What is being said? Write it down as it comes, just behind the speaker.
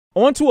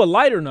On to a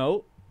lighter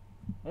note.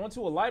 On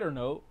to a lighter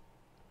note.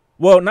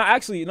 Well, not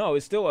actually. No,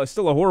 it's still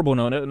a horrible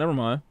note. Never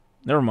mind.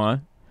 Never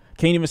mind.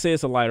 Can't even say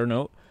it's a lighter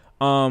note.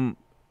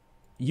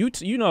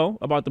 You know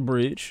about the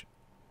bridge.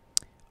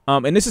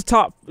 And this is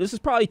top. This is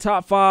probably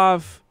top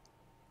 5.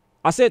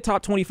 I said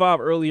top 25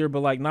 earlier,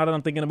 but like now that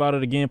I'm thinking about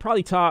it again,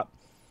 probably top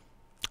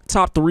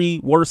 3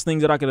 worst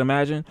things that I could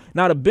imagine.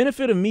 Now, the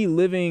benefit of me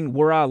living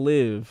where I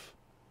live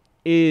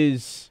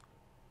is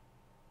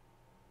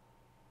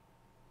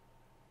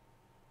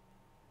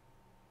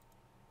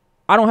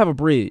I don't have a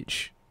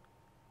bridge.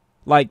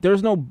 Like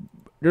there's no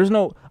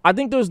I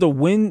think there's the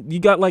Wind. You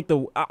got like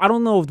I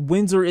don't know if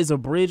Windsor is a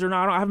bridge or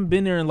not. I haven't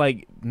been there in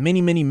like many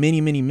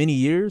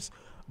years.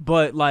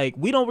 But like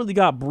we don't really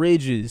got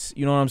bridges,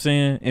 you know what I'm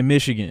saying, in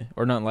Michigan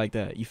or nothing like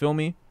that. You feel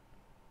me?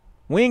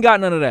 We ain't got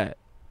none of that.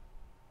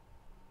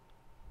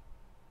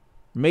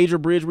 Major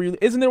bridge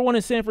isn't there one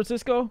in San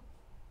Francisco?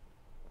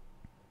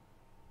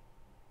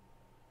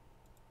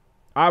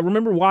 I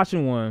remember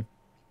watching one,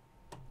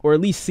 or at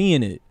least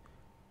seeing it.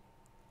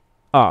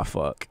 Ah,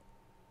 fuck.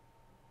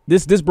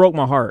 This broke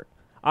my heart.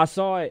 I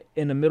saw it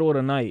in the middle of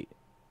the night.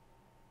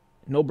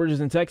 No bridges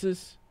in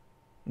Texas.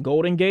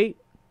 Golden Gate.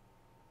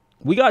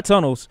 We got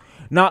tunnels.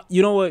 Now,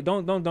 you know what?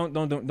 Don't do that.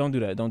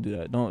 Don't do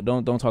that.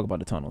 Don't talk about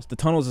the tunnels. The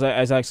tunnels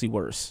is actually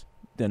worse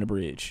than the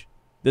bridge.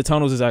 The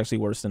tunnels is actually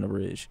worse than the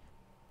bridge.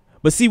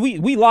 But see,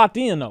 we locked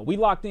in though. We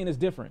locked in. It's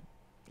different.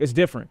 It's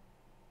different.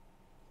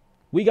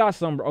 We got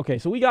some. Okay,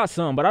 so we got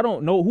some, but I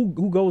don't know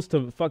who goes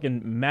to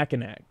fucking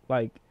Mackinac,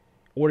 like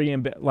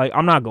Orient. Like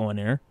I'm not going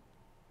there.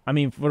 I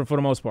mean, for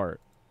the most part.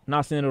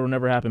 Not saying it'll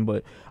never happen,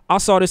 but I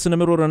saw this in the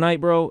middle of the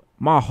night, bro.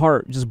 My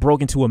heart just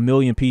broke into a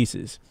million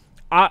pieces.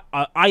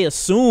 I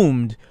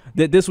assumed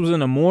that this was in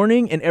the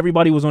morning and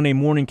everybody was on a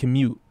morning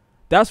commute.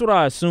 That's what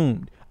I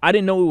assumed. I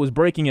didn't know it was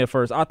breaking at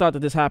first. I thought that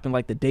this happened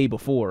like the day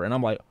before, and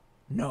I'm like,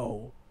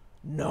 no.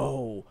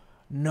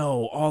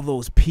 All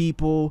those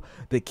people,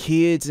 the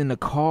kids in the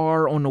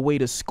car on the way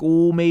to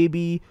school,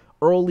 maybe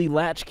early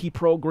latchkey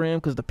program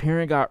because the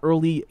parent got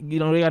early, they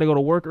got to go to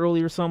work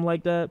early or something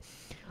like that.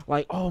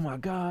 Like, oh my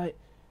God,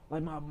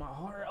 like my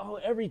heart,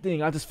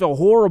 everything. I just felt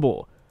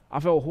horrible. I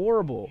felt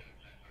horrible.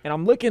 And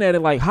I'm looking at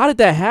it like, how did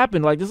that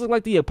happen? Like, this is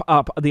like the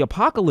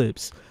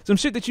apocalypse. Some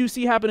shit that you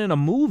see happen in a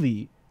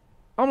movie.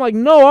 I'm like,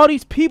 no, all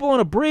these people on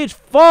a bridge,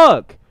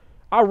 fuck.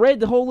 I read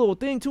the whole little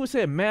thing, too. It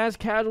said mass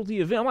casualty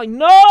event. I'm like,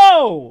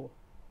 no.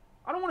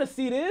 I don't want to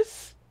see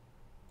this.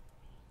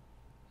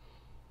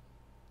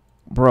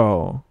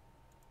 Bro.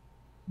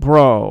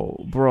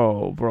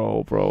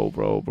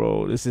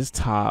 This is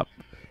top.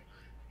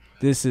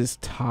 This is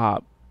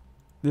top.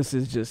 This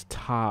is just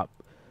top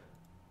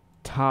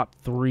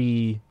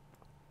 3.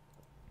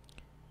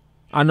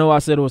 I know I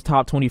said it was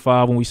top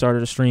 25 when we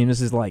started the stream.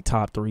 This is like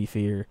top 3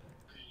 fear.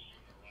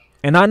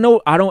 And I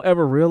know I don't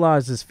ever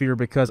realize this fear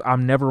because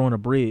I'm never on a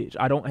bridge.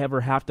 I don't ever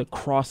have to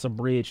cross a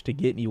bridge to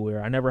get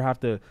anywhere. I never have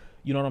to,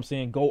 you know what I'm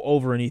saying, go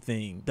over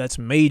anything that's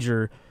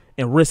major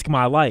and risk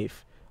my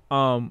life.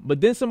 But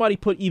then somebody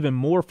put even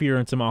more fear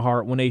into my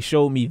heart when they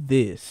showed me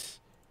this.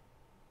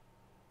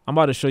 I'm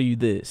about to show you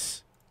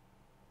this.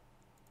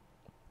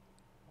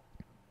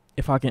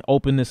 If I can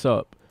open this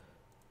up.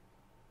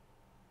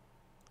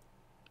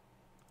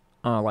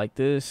 Like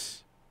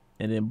this.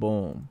 And then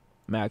boom.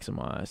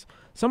 Maximize.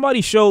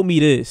 Somebody showed me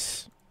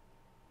this.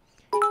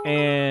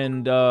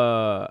 And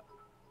I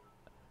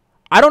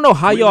don't know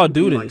how y'all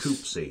do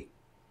this.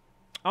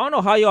 I don't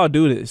know how y'all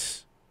do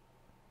this.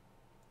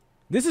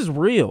 This is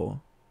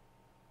real.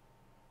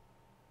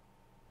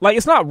 Like,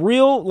 it's not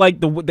real, like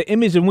the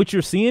image in which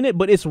you're seeing it,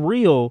 but it's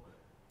real.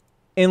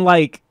 And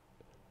like,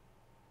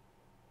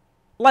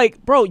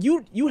 bro,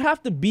 you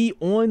have to be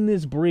on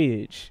this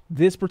bridge,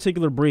 this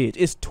particular bridge.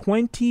 It's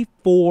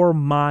 24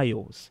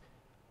 miles.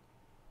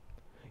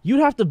 You'd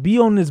have to be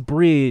on this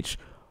bridge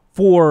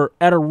for,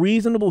 at a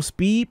reasonable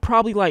speed,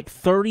 probably like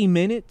 30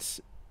 minutes.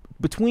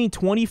 Between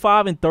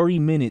 25 and 30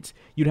 minutes,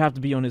 you'd have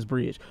to be on this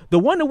bridge. The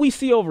one that we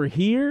see over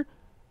here,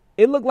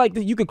 it looked like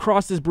that you could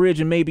cross this bridge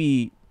in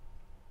maybe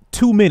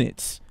 2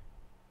 minutes,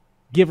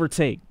 give or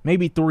take,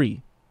 maybe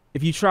 3,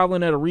 if you're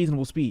traveling at a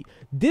reasonable speed.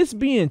 This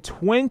being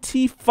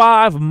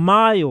 25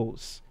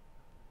 miles,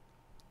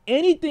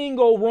 anything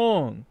go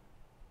wrong,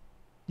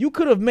 you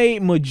could have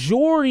made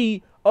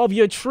majority of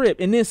your trip,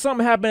 and then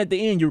something happened at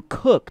the end, you're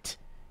cooked.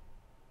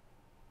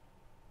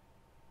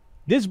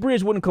 This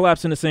bridge wouldn't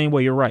collapse in the same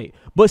way, you're right.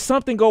 But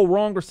something go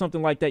wrong or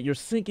something like that, you're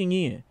sinking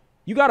in.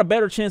 You got a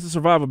better chance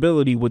of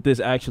survivability with this,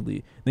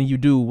 actually, than you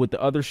do with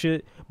the other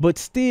shit. But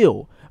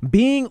still,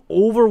 being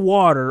over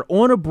water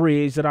on a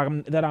bridge that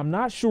I'm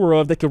not sure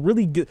of, that could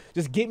really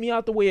just get me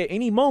out the way at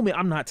any moment,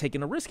 I'm not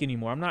taking a risk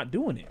anymore. I'm not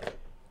doing it.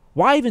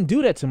 Why even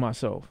do that to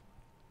myself?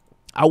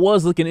 I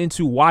was looking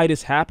into why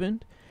this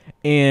happened,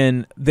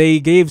 and they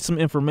gave some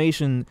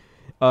information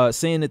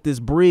saying that this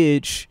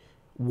bridge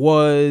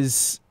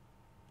was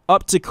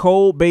up to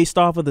code based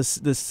off of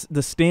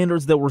the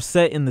standards that were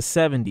set in the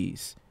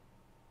 70s.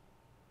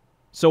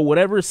 So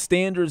whatever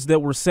standards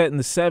that were set in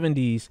the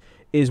 70s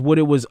is what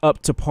it was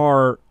up to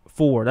par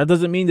for. That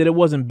doesn't mean that it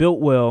wasn't built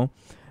well,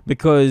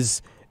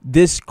 because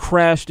this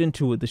crashed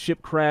into it. The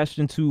ship crashed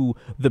into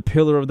the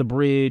pillar of the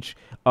bridge,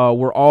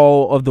 where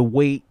all of the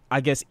weight,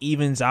 I guess,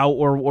 evens out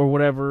or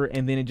whatever,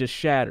 and then it just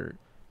shattered.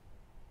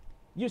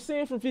 You're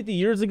saying from 50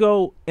 years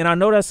ago, and I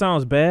know that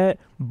sounds bad,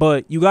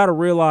 but you got to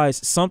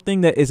realize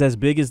something that is as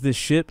big as this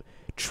ship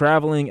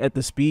traveling at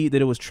the speed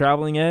that it was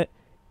traveling at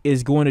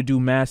is going to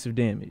do massive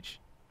damage.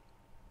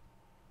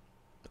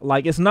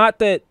 Like, it's not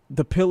that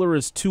the pillar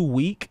is too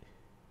weak.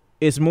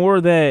 It's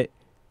more that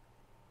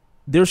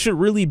there should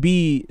really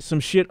be some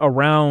shit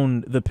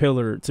around the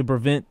pillar to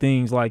prevent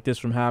things like this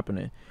from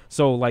happening.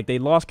 So, like, they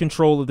lost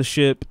control of the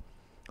ship,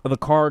 of the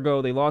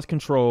cargo. They lost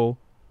control.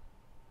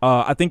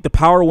 I think the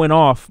power went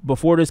off.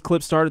 Before this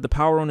clip started, the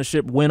power on the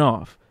ship went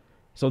off.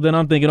 So then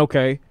I'm thinking,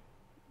 okay,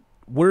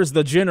 where's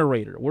the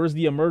generator? Where's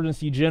the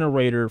emergency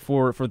generator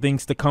for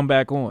things to come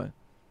back on?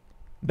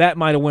 That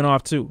might have went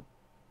off too.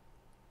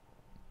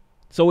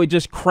 So it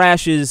just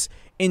crashes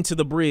into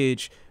the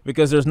bridge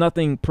because there's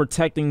nothing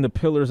protecting the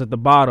pillars at the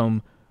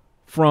bottom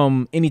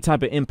from any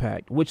type of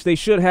impact, which they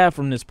should have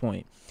from this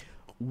point.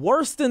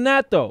 Worse than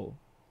that, though,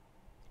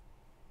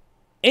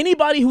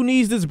 anybody who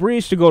needs this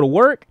bridge to go to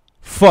work,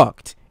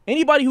 fucked.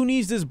 Anybody who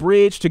needs this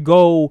bridge to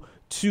go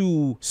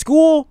to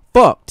school,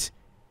 fucked.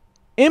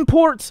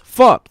 Imports,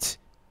 fucked.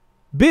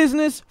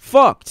 Business,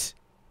 fucked.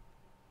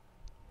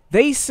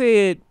 They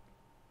said,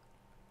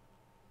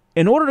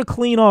 in order to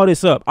clean all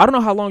this up, I don't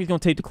know how long it's going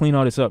to take to clean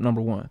all this up,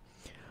 number one.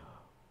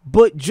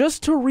 But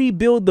just to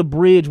rebuild the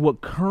bridge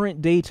with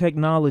current day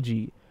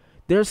technology,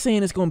 they're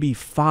saying it's going to be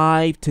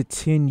 5 to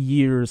 10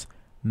 years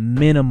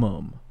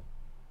minimum.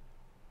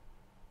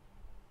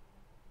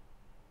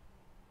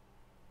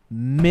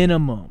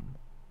 Minimum.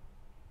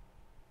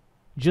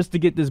 Just to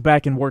get this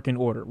back in working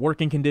order,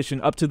 working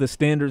condition, up to the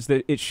standards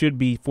that it should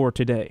be for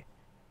today.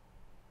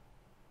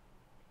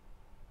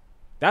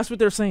 That's what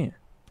they're saying.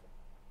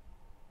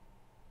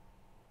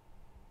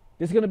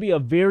 It's going to be a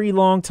very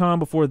long time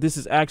before this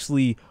is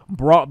actually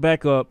brought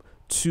back up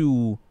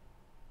to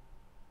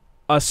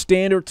a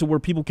standard to where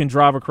people can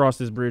drive across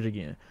this bridge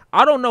again.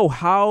 I don't know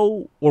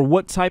how or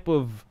what type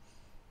of,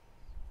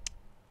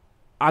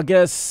 I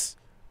guess,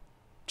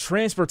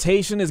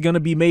 transportation is going to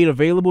be made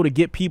available to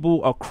get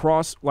people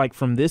across, like,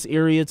 from this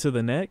area to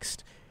the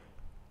next.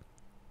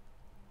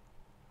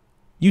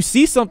 You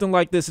see something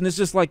like this and it's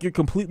just like you're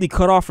completely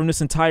cut off from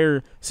this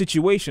entire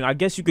situation. I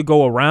guess you could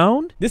go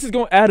around. This is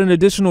going to add an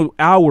additional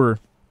hour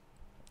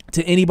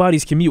to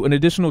anybody's commute, an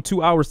additional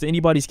 2 hours to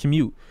anybody's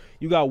commute.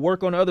 You got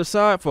work on the other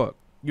side. Fuck,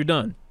 you're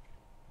done.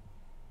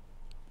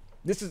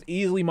 This is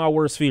easily my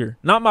worst fear.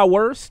 Not my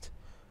worst.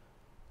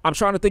 I'm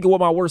trying to think of what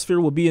my worst fear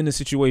would be in this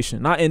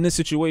situation. Not in this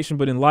situation,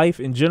 but in life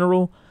in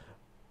general.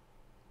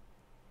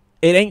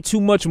 It ain't too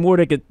much more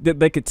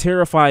that could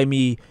terrify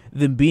me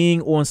than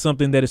being on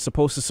something that is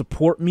supposed to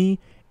support me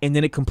and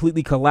then it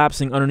completely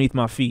collapsing underneath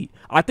my feet.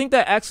 I think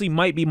that actually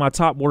might be my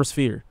top worst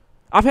fear.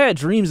 I've had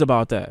dreams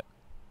about that.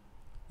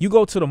 You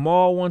go to the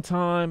mall one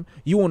time,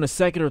 you on the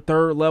second or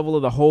third level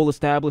of the whole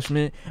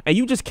establishment, and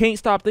you just can't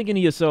stop thinking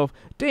to yourself,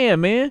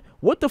 damn, man,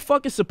 what the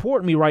fuck is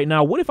supporting me right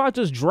now? What if I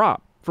just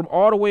drop from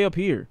all the way up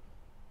here?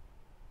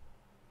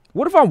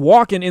 What if I'm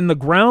walking and the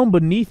ground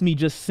beneath me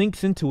just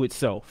sinks into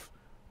itself?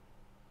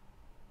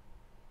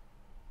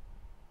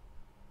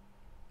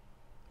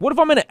 What if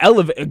I'm in an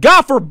elevator?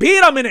 God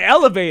forbid I'm in an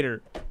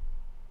elevator.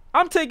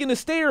 I'm taking the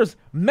stairs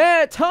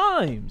mad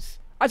times.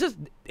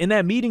 In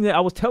that meeting that I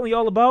was telling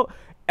y'all about,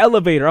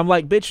 elevator, I'm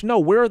like, bitch, no,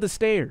 where are the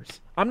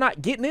stairs? I'm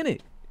not getting in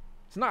it.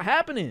 It's not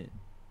happening.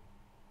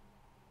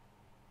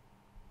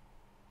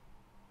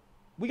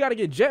 We got to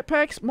get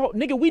jetpacks?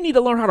 Nigga, we need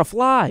to learn how to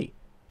fly.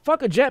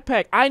 Fuck a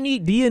jetpack. I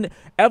need DNA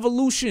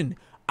evolution.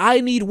 I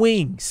need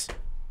wings.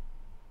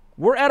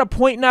 We're at a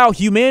point now,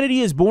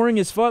 humanity is boring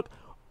as fuck.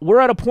 We're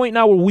at a point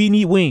now where we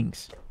need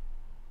wings.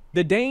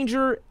 The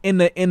danger in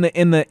the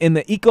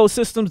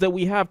ecosystems that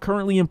we have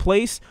currently in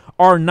place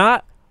are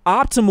not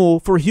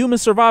optimal for human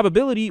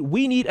survivability.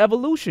 We need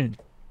evolution.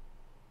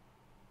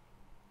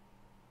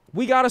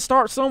 We got to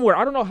start somewhere.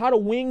 I don't know how the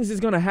wings is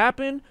going to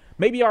happen.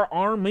 Maybe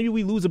maybe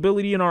we lose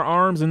ability in our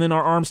arms and then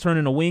our arms turn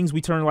into wings.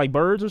 We turn like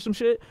birds or some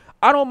shit.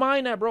 I don't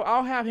mind that, bro.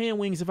 I'll have hand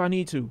wings if I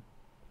need to.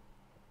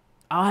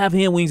 I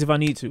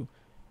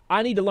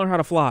need to learn how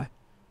to fly.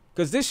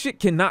 Because this shit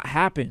cannot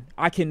happen.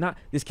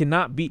 This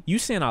cannot be. You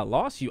saying I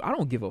lost you? I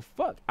don't give a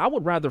fuck. I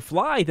would rather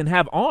fly than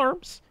have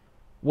arms.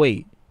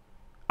 Wait.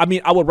 I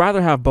mean, I would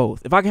rather have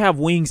both. If I could have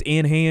wings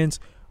and hands,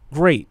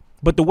 great.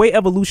 But the way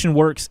evolution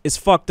works is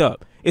fucked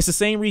up. It's the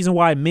same reason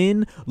why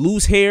men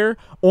lose hair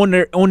on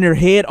their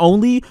head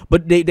only,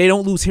 but they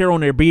don't lose hair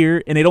on their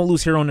beard and they don't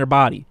lose hair on their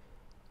body.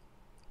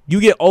 You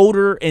get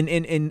older and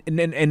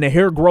the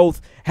hair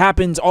growth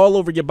happens all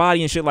over your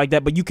body and shit like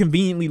that, but you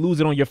conveniently lose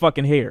it on your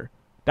fucking hair.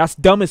 That's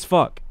dumb as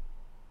fuck.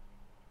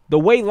 The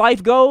way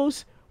life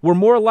goes, we're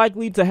more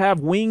likely to have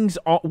wings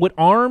with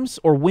arms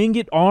or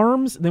winged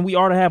arms than we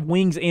are to have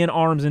wings and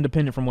arms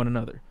independent from one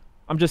another.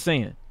 I'm just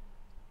saying.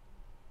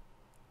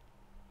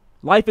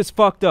 Life is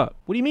fucked up.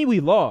 What do you mean we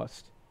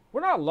lost?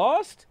 We're not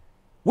lost.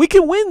 We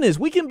can win this.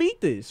 We can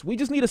beat this. We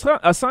just need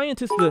a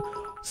scientist to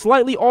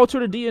slightly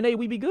alter the DNA.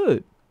 We be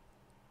good.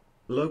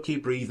 Low-key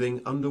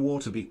breathing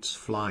underwater beats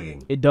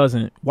flying. It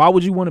doesn't. Why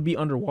would you want to be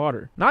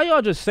underwater? Now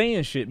y'all just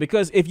saying shit,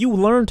 because if you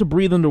learn to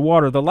breathe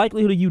underwater, the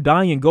likelihood of you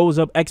dying goes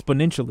up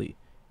exponentially.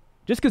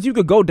 Just because you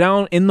could go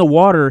down in the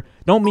water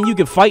don't mean you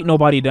can fight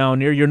nobody down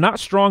there. You're not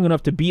strong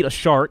enough to beat a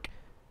shark.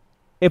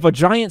 If a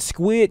giant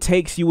squid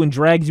takes you and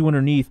drags you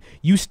underneath,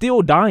 you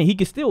still dying. He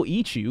can still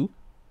eat you.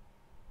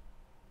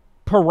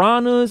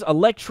 Piranhas,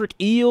 electric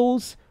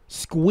eels,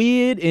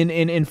 squid,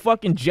 and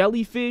fucking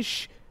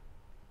jellyfish,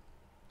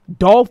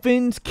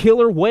 dolphins,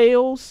 killer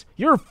whales.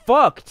 You're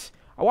fucked.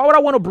 Why would I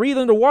want to breathe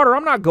underwater?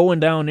 I'm not going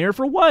down there.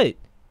 For what?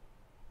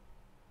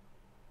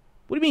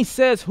 What do you mean,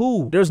 says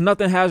who? There's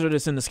nothing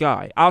hazardous in the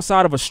sky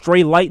outside of a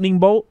stray lightning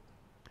bolt,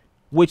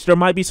 which there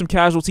might be some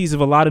casualties if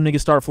a lot of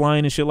niggas start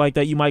flying and shit like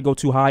that. You might go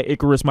too high.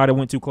 Icarus might have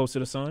went too close to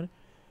the sun.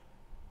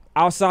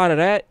 Outside of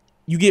that,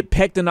 you get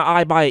pecked in the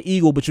eye by an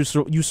eagle, but you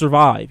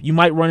survive. You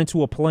might run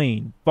into a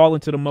plane, fall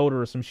into the motor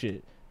or some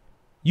shit.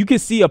 You can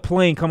see a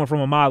plane coming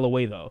from a mile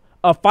away, though.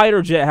 A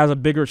fighter jet has a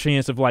bigger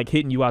chance of, like,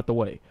 hitting you out the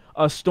way.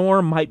 A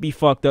storm might be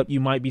fucked up. You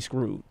might be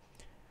screwed.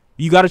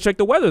 You got to check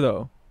the weather,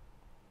 though.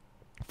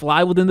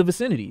 Fly within the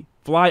vicinity.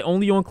 Fly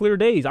only on clear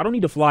days. I don't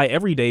need to fly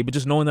every day, but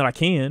just knowing that I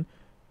can.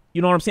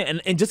 You know what I'm saying?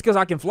 And just because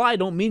I can fly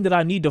don't mean that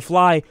I need to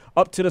fly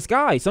up to the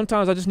sky.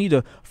 Sometimes I just need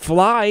to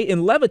fly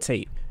and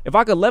levitate. If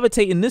I could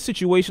levitate in this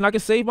situation, I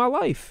could save my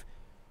life.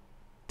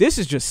 This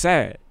is just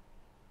sad.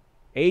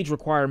 Age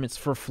requirements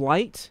for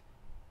flight.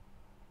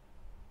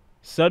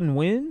 Sudden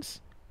winds.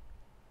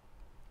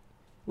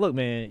 Look,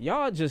 man,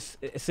 y'all just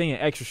saying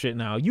extra shit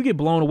now. You get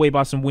blown away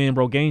by some wind,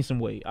 bro. Gain some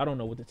weight. I don't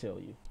know what to tell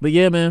you. But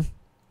yeah, man.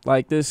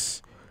 Like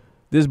this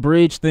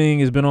bridge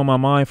thing has been on my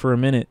mind for a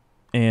minute.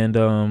 And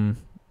I'm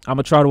going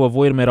to try to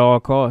avoid them at all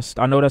costs.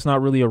 I know that's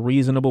not really a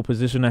reasonable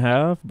position to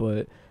have,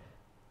 but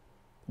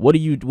what do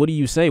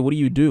you say? What do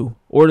you do?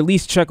 Or at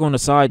least check on the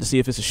side to see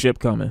if it's a ship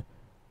coming.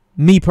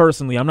 Me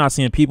personally, I'm not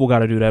saying people got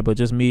to do that, but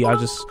just me,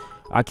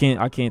 I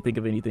can't think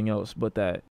of anything else but that.